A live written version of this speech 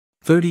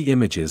30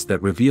 images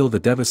that reveal the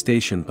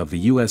devastation of the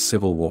U.S.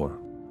 Civil War.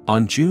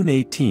 On June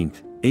 18,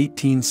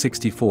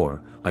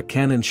 1864, a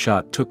cannon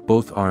shot took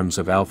both arms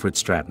of Alfred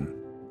Stratton.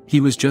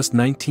 He was just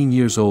 19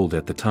 years old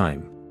at the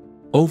time.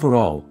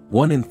 Overall,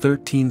 1 in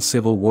 13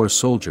 Civil War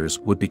soldiers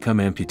would become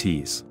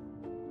amputees.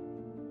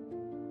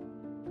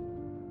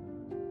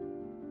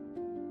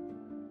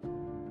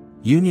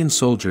 Union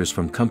soldiers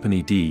from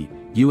Company D,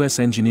 U.S.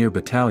 Engineer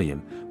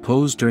Battalion,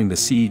 posed during the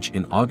siege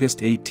in August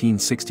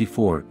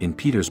 1864 in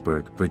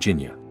Petersburg,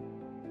 Virginia.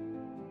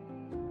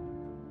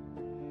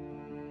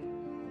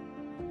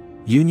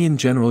 Union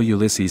General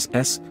Ulysses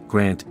S.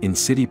 Grant in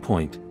City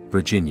Point,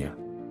 Virginia.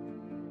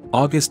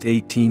 August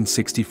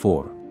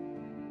 1864.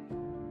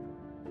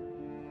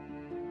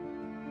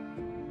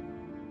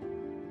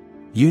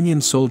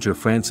 Union soldier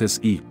Francis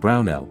E.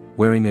 Brownell,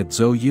 wearing a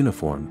ZO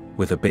uniform,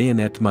 with a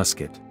bayonet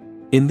musket.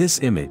 In this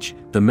image,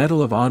 the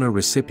Medal of Honor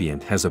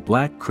recipient has a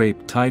black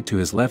crepe tied to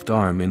his left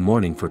arm in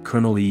mourning for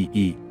Colonel E.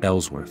 E.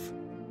 Ellsworth.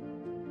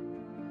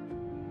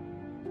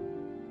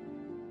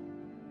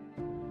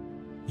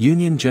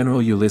 Union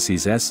General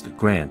Ulysses S.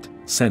 Grant,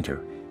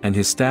 Center, and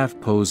his staff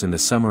pose in the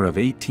summer of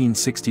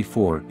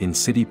 1864 in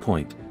City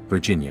Point,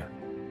 Virginia.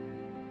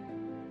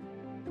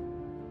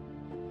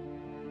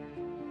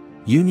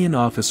 Union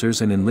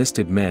officers and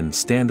enlisted men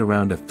stand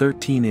around a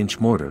 13-inch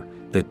mortar,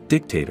 the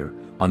Dictator,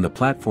 on the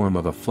platform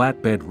of a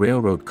flatbed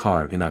railroad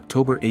car in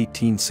October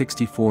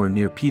 1864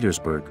 near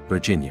Petersburg,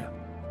 Virginia.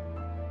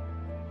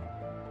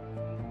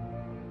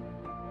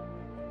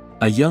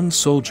 A young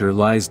soldier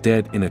lies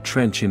dead in a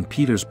trench in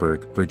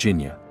Petersburg,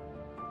 Virginia.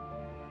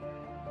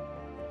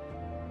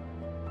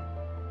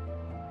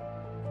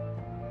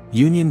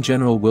 Union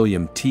General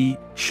William T.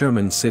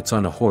 Sherman sits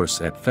on a horse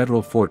at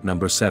Federal Fort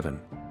No. 7.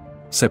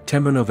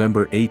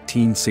 September-November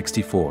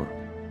 1864.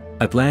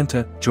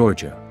 Atlanta,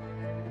 Georgia.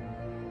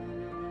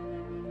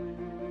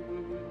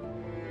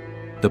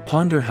 The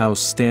Ponder House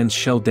stands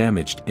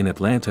shell-damaged in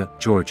Atlanta,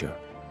 Georgia.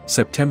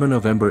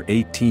 September-November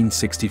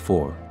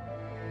 1864.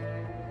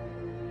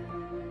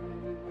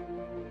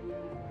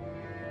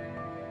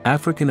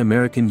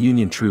 African-American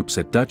Union troops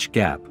at Dutch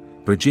Gap,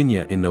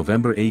 Virginia in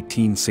November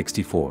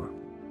 1864.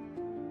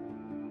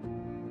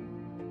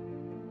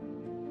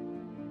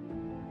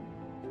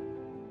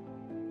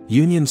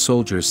 Union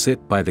soldiers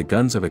sit by the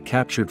guns of a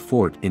captured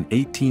fort in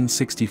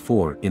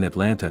 1864 in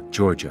Atlanta,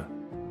 Georgia.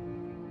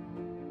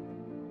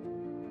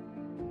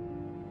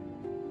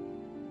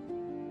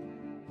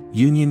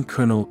 Union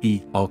Colonel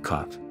E.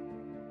 Alcott.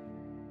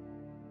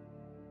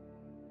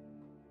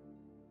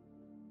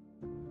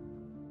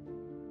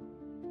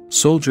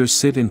 Soldiers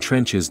sit in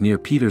trenches near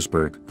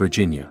Petersburg,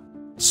 Virginia.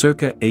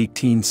 Circa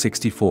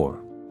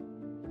 1864.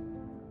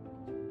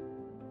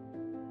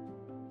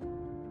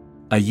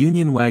 A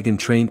Union wagon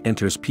train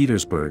enters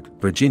Petersburg,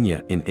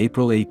 Virginia in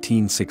April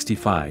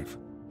 1865.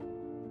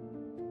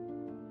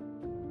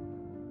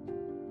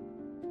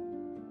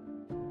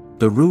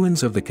 The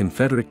ruins of the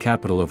Confederate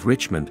capital of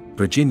Richmond,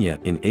 Virginia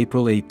in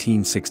April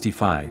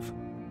 1865.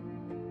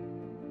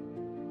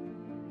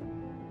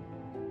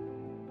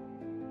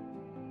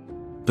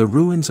 The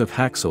ruins of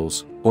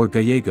Haxall's, or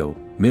Gallego,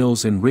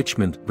 Mills in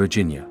Richmond,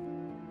 Virginia.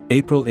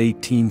 April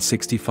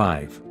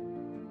 1865.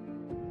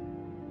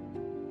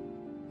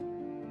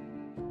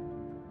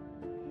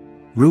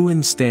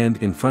 Ruins stand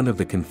in front of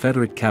the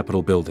Confederate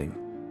Capitol building.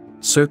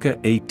 Circa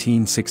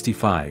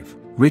 1865,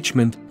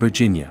 Richmond,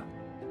 Virginia.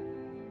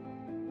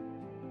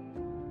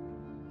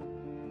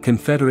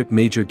 Confederate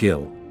Major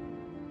Gill.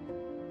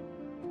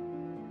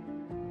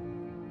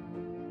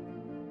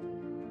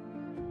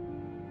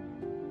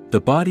 The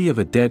body of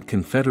a dead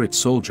Confederate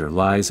soldier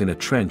lies in a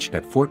trench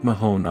at Fort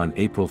Mahone on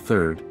April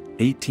 3,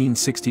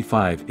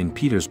 1865 in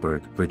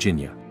Petersburg,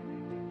 Virginia.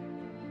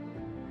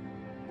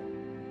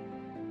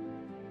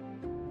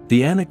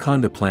 The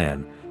Anaconda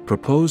Plan,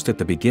 proposed at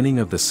the beginning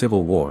of the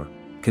Civil War,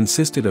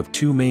 consisted of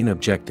two main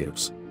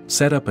objectives: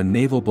 set up a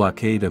naval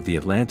blockade of the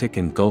Atlantic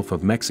and Gulf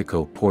of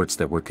Mexico ports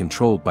that were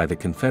controlled by the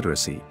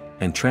Confederacy,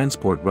 and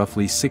transport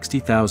roughly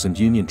 60,000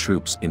 Union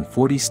troops in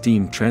 40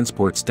 steam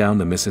transports down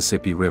the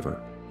Mississippi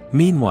River.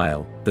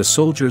 Meanwhile, the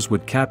soldiers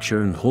would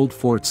capture and hold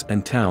forts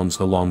and towns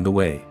along the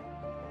way.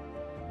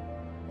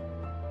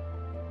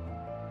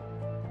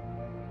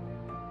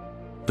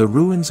 The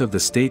ruins of the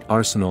State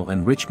Arsenal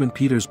and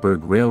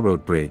Richmond-Petersburg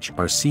Railroad Bridge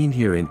are seen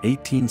here in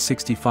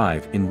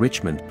 1865 in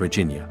Richmond,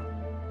 Virginia.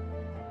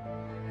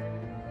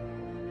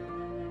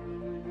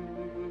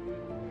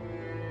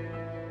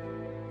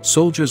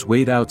 Soldiers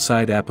wait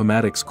outside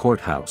Appomattox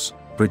Courthouse,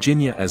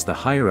 Virginia as the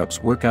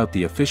higher-ups work out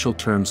the official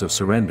terms of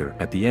surrender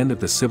at the end of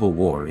the Civil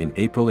War in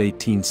April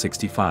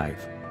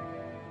 1865.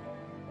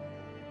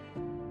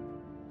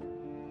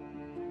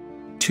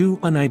 Two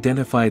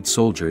unidentified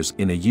soldiers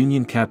in a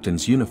Union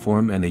captain's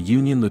uniform and a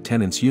Union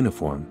lieutenant's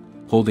uniform,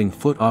 holding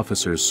foot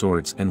officers'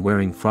 swords and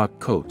wearing frock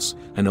coats,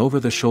 an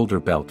over-the-shoulder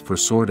belt for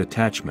sword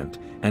attachment,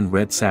 and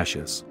red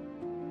sashes.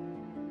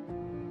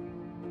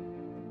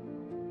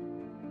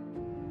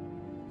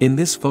 In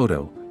this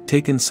photo,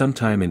 taken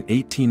sometime in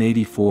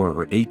 1884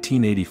 or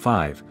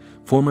 1885,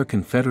 former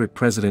Confederate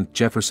President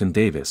Jefferson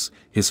Davis,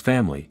 his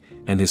family,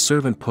 and his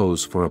servant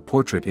pose for a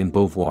portrait in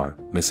Beauvoir,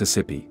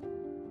 Mississippi.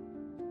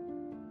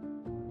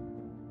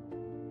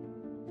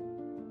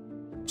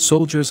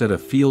 Soldiers at a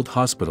field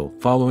hospital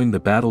following the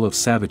Battle of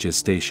Savages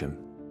Station.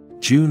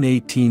 June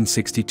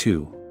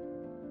 1862.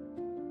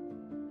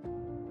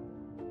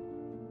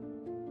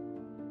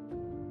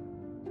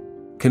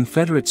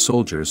 Confederate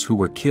soldiers who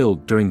were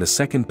killed during the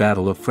Second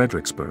Battle of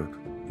Fredericksburg.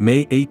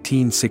 May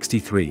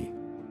 1863.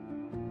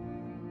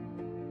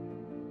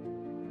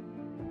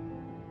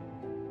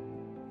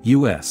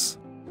 U.S.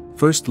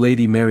 First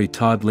Lady Mary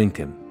Todd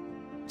Lincoln.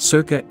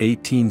 Circa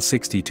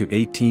 1860 to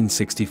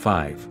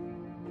 1865.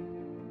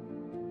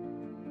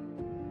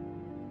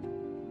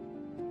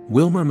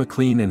 Wilmer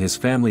McLean and his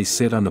family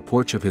sit on the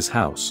porch of his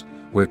house,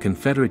 where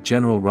Confederate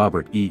General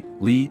Robert E.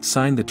 Lee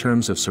signed the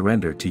terms of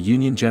surrender to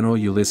Union General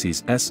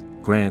Ulysses S.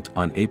 Grant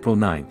on April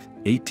 9,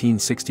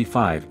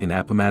 1865 in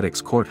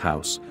Appomattox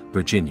Courthouse,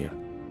 Virginia.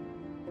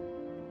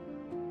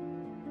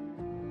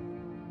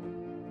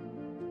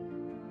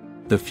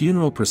 The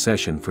funeral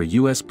procession for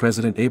U.S.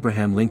 President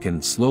Abraham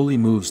Lincoln slowly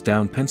moves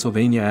down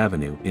Pennsylvania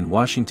Avenue in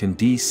Washington,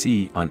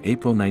 D.C. on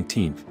April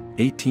 19,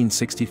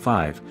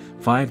 1865,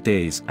 5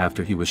 days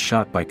after he was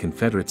shot by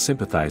Confederate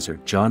sympathizer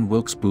John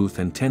Wilkes Booth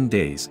and 10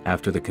 days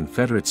after the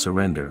Confederate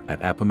surrender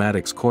at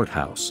Appomattox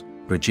Courthouse,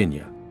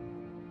 Virginia.